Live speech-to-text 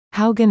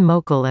Haugen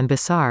Mokel and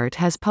Basart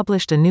has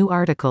published a new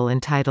article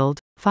entitled,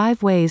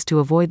 5 Ways to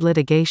Avoid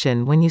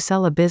Litigation When You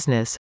Sell a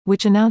Business,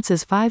 which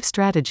announces 5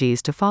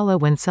 strategies to follow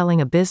when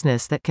selling a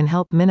business that can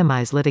help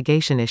minimize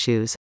litigation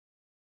issues.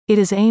 It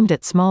is aimed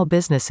at small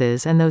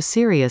businesses and those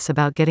serious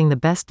about getting the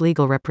best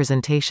legal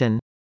representation.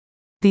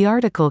 The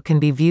article can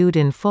be viewed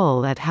in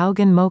full at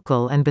Haugen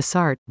Mokel and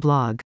Basart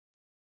blog.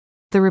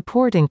 The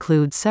report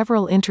includes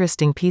several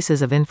interesting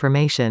pieces of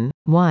information.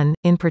 One,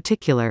 in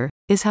particular,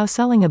 is how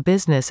selling a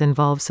business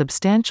involves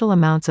substantial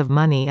amounts of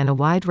money and a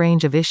wide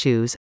range of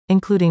issues,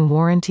 including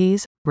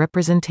warranties,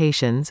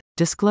 representations,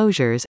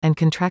 disclosures, and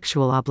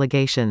contractual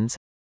obligations.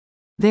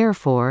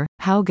 Therefore,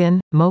 Haugen,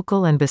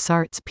 Mokel and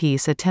Basart's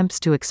piece attempts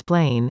to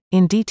explain,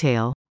 in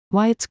detail,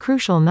 why it's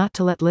crucial not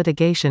to let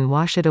litigation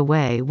wash it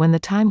away when the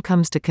time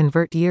comes to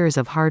convert years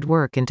of hard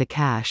work into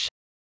cash.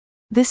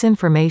 This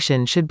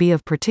information should be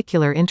of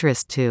particular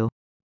interest to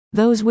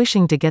those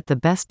wishing to get the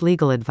best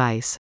legal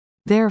advice.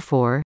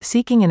 Therefore,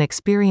 seeking an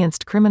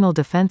experienced criminal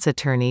defense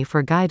attorney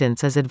for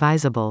guidance is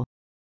advisable.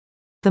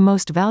 The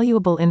most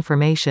valuable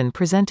information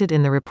presented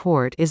in the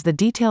report is the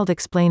detailed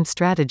explained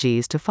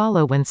strategies to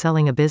follow when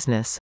selling a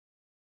business.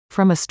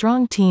 From a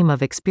strong team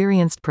of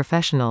experienced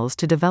professionals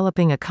to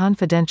developing a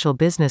confidential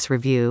business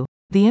review,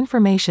 the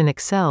information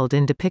excelled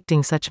in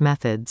depicting such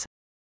methods.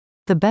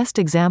 The best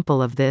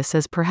example of this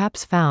is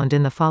perhaps found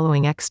in the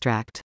following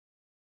extract.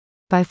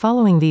 By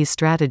following these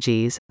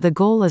strategies, the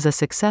goal is a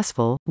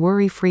successful,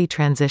 worry-free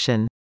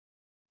transition.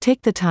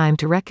 Take the time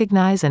to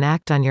recognize and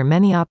act on your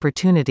many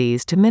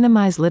opportunities to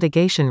minimize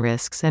litigation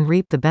risks and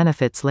reap the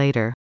benefits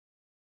later.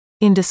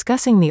 In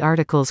discussing the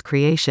article's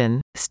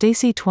creation,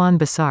 Stacy Tuan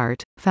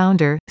Basart,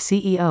 founder,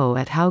 CEO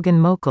at Haugen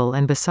Mokel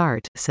and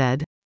Basart,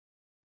 said,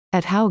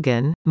 "At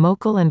Haugen,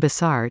 Mokel and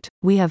Basart,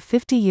 we have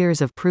 50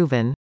 years of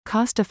proven,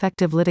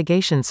 cost-effective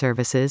litigation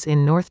services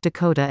in North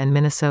Dakota and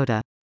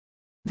Minnesota.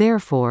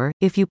 Therefore,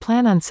 if you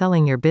plan on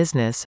selling your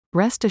business,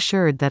 rest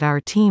assured that our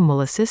team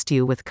will assist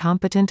you with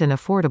competent and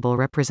affordable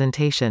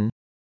representation."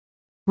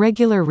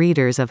 Regular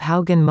readers of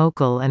Haugen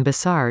Mokel and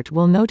Basart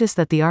will notice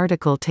that the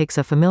article takes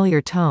a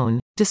familiar tone,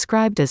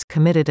 described as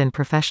committed and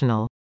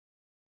professional.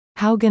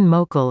 Haugen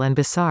Mokel and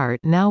Basart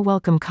now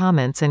welcome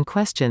comments and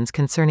questions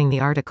concerning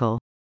the article.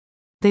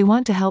 They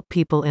want to help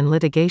people in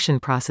litigation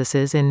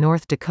processes in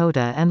North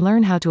Dakota and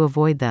learn how to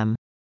avoid them.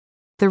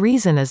 The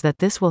reason is that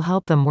this will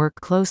help them work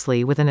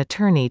closely with an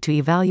attorney to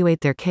evaluate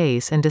their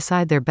case and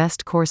decide their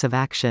best course of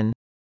action.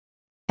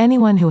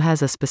 Anyone who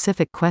has a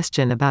specific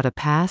question about a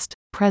past,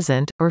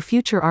 present, or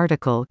future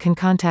article can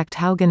contact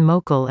Haugen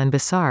Mokel and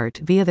Basart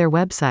via their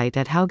website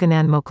at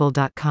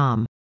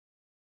haugenandmokel.com.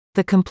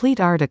 The complete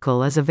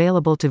article is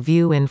available to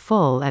view in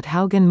full at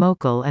Haugen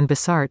Mokel and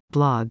Basart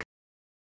blog.